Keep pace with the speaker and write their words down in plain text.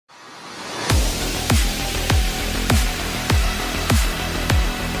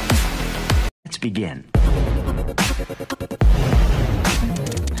begin.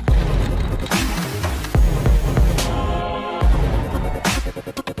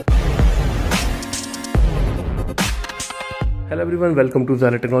 Hello everyone, welcome to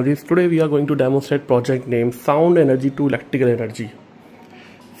Xylem Technologies. Today we are going to demonstrate project named Sound Energy to Electrical Energy.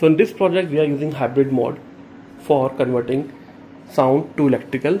 So in this project we are using hybrid mode for converting sound to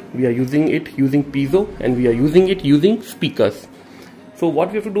electrical. We are using it using piezo and we are using it using speakers. So what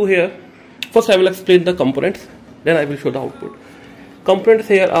we have to do here, first I will explain the components, then I will show the output. Components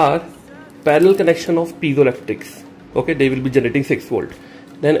here are parallel connection of piezoelectrics. Okay, they will be generating 6 volt.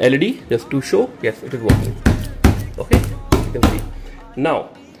 Then LED, just to show, yes, it is working. Okay, you can see. Now,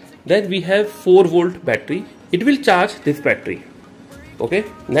 then we have 4 volt battery. It will charge this battery. Okay,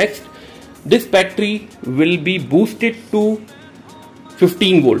 next, this battery will be boosted to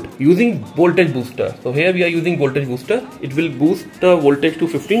 15 volt using voltage booster. So here we are using voltage booster. It will boost the voltage to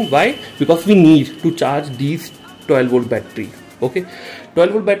 15. Why? Because we need to charge these 12 volt battery. Okay,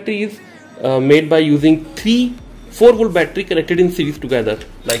 12 volt battery is made by using 4 volt battery connected in series together.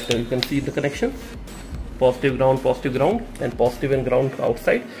 Like you can see the connection, positive ground, and positive and ground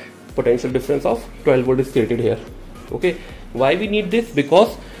outside. Potential difference of 12 volt is created here. Okay, why we need this?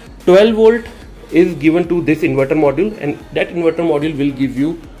 Because 12 volt is given to this inverter module, and that inverter module will give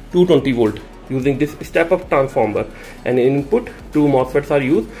you 220 volt using this step up transformer, and in input 2 MOSFETs are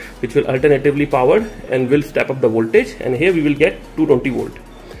used which will alternatively powered and will step up the voltage, and here we will get 220 volt.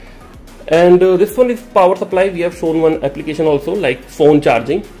 And this one is power supply. We have shown one application also, like phone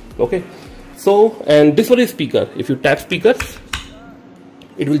charging. Okay, so, and this one is speaker. If you tap speakers,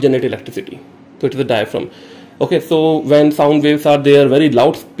 it will generate electricity. So it is a diaphragm. Okay, so when sound waves are there, very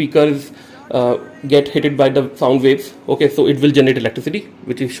loud speakers get hit by the sound waves. Okay, so it will generate electricity,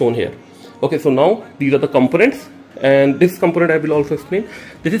 which is shown here. Okay, so now these are the components, and this component I will also explain.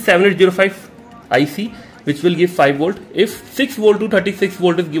 This is 7805 IC, which will give 5 volt. If 6 volt to 36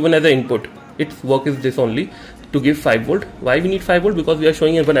 volt is given as an input, its work is this only, to give 5 volt. Why we need 5 volt? Because we are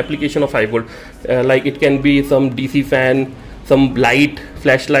showing one application of 5 volt. Like it can be some DC fan, some light,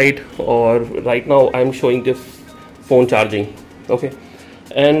 flashlight, or right now I am showing this phone charging. Okay,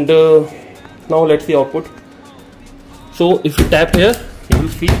 and now let's see output. So if you tap here, you will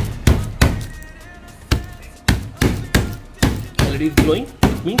see LED is glowing.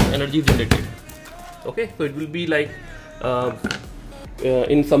 It means energy is generated. Okay, so it will be like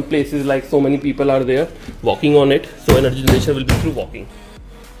in some places, like so many people are there walking on it, so energy generation will be through walking.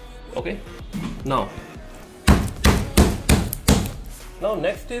 Okay, now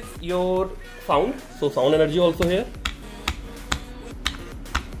next is your sound. So sound energy also here,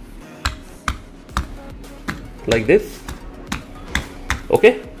 like this.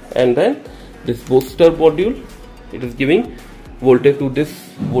 Okay, and then this booster module, it is giving voltage to this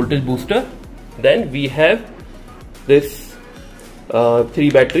voltage booster. Then we have this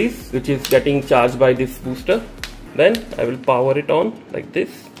 3 batteries which is getting charged by this booster. Then I will power it on like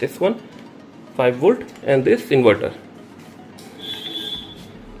this one 5 volt, and this inverter.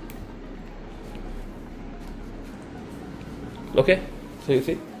 Okay, so you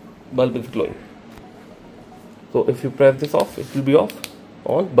see bulb is glowing. So if you press this off, it will be off.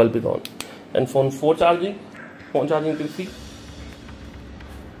 On, bulb is on. And phone charging you can see,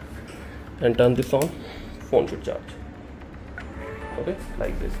 and turn this on, phone should charge. Okay,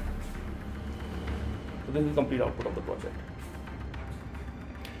 like this. So this is complete output of the project.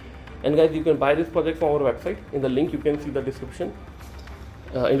 And guys, you can buy this project from our website. In the link you can see the description.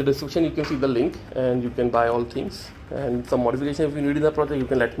 In the description you can see the link, and you can buy all things. And some modification if you need in the project, you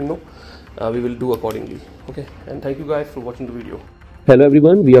can let me know. We will do accordingly. Okay, and thank you guys for watching the video. Hello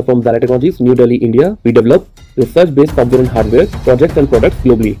everyone, we are from Xylem Technologies, New Delhi, India. We develop research-based component hardware, projects and products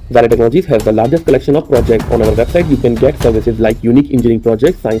globally. Xylem Technologies has the largest collection of projects. On our website, you can get services like unique engineering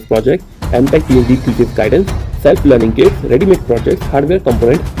projects, science projects, MTech PhD thesis guidance, self-learning kits, ready-made projects, hardware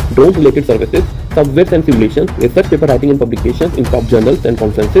components, drone-related services, software and simulations, research paper writing and publications in top journals and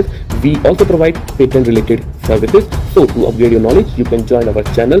conferences. We also provide patent-related services. So to upgrade your knowledge, you can join our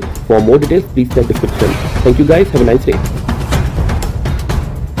channel. For more details, please check description. Thank you guys. Have a nice day.